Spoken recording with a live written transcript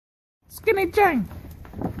Skinny Chang,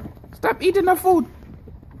 stop eating the food.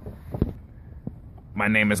 My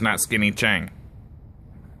name is not Skinny Chang.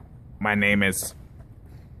 My name is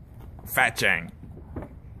Fat Chang.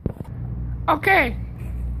 Okay,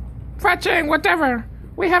 Fat Chang, whatever.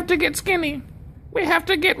 We have to get skinny. We have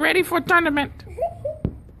to get ready for tournament.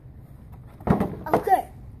 Okay.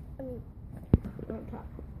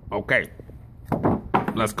 Okay.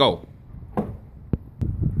 Let's go.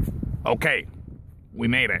 Okay. We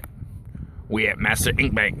made it. We at Master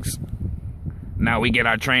Inkbank's. Now we get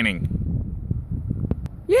our training.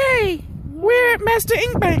 Yay! We're at Master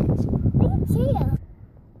Inkbank's.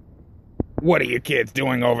 What are you kids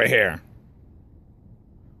doing over here?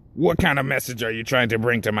 What kind of message are you trying to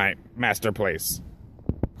bring to my master place?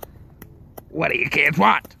 What do you kids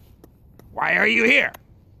want? Why are you here?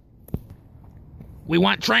 We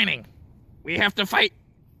want training. We have to fight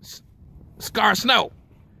Scar Snow.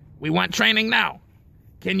 We want training now.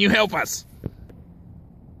 Can you help us?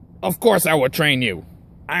 Of course I will train you.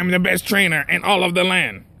 I'm the best trainer in all of the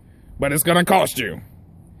land. But it's gonna cost you.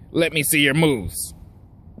 Let me see your moves.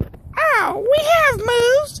 Oh, we have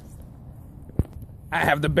moves. I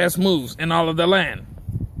have the best moves in all of the land.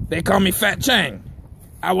 They call me Fat Chang.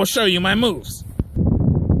 I will show you my moves.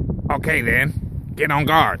 Okay then, get on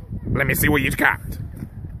guard. Let me see what you've got.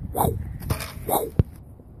 Whoa. Whoa.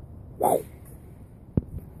 Whoa.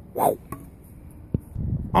 Whoa.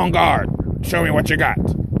 On guard. Show me what you got.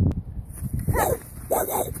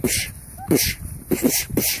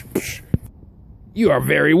 You are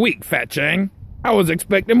very weak, Fat Chang. I was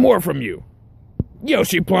expecting more from you.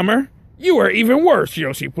 Yoshi Plumber, you are even worse,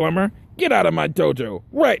 Yoshi Plumber. Get out of my dojo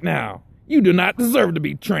right now. You do not deserve to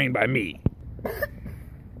be trained by me.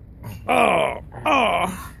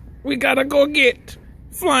 We gotta go get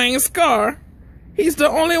Flying Scar. He's the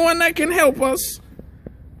only one that can help us.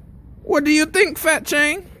 What do you think, Fat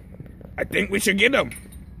Chang? I think we should get him.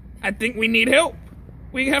 I think we need help.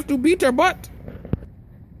 We have to beat her butt.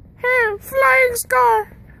 Hey, Flying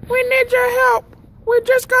Scar, we need your help. We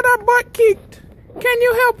just got our butt kicked. Can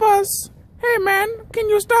you help us? Hey man, can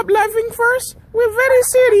you stop laughing first? We're very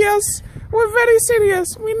serious. We're very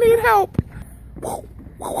serious. We need help.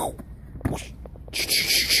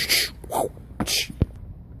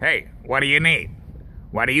 Hey, what do you need?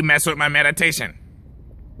 Why do you mess with my meditation?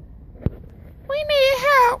 We need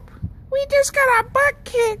help. We just got our butt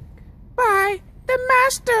kicked by the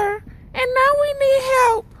master, and now we need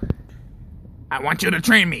help. I want you to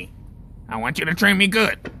train me. I want you to train me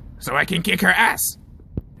good, so I can kick her ass.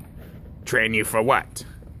 Train you for what?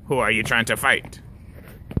 Who are you trying to fight?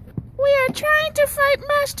 We are trying to fight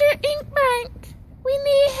Master Inkbank. We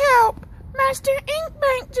need help. Master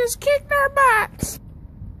Inkbank just kicked our butts.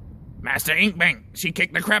 Master Inkbank, she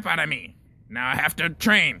kicked the crap out of me. Now I have to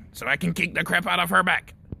train so I can kick the crap out of her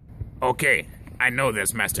back. Okay, I know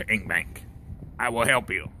this, Master Inkbank. I will help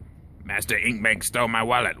you. Master Inkbank stole my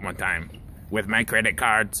wallet one time with my credit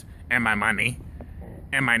cards and my money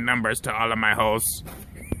and my numbers to all of my hosts.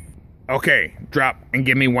 Okay, drop and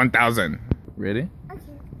give me 1,000. Ready? Okay.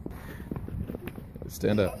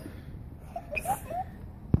 Stand up.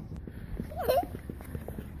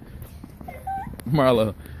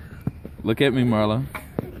 Marlo, look at me, Marlo.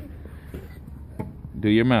 Do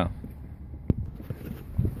your mouth.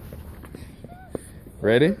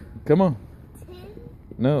 Ready? Come on.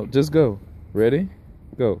 No, just go. Ready?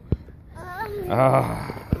 Go.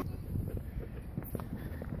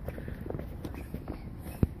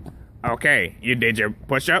 Okay, you did your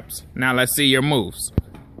push-ups. Now let's see your moves.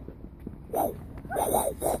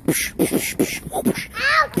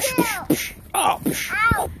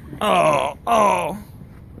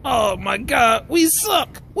 Oh my God, we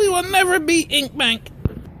suck. We will never beat Inkbank.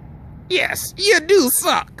 Yes, you do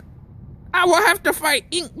suck. I will have to fight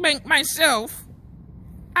Inkbank myself.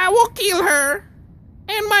 I will kill her.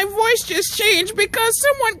 And my voice just changed because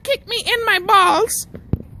someone kicked me in my balls.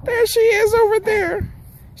 There she is over there.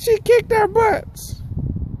 She kicked our butts.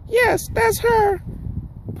 Yes, that's her.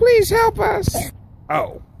 Please help us.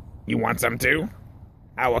 Oh, you want some too?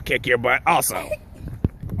 I will kick your butt also.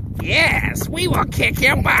 Yes, we will kick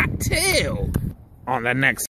your butt too. On the next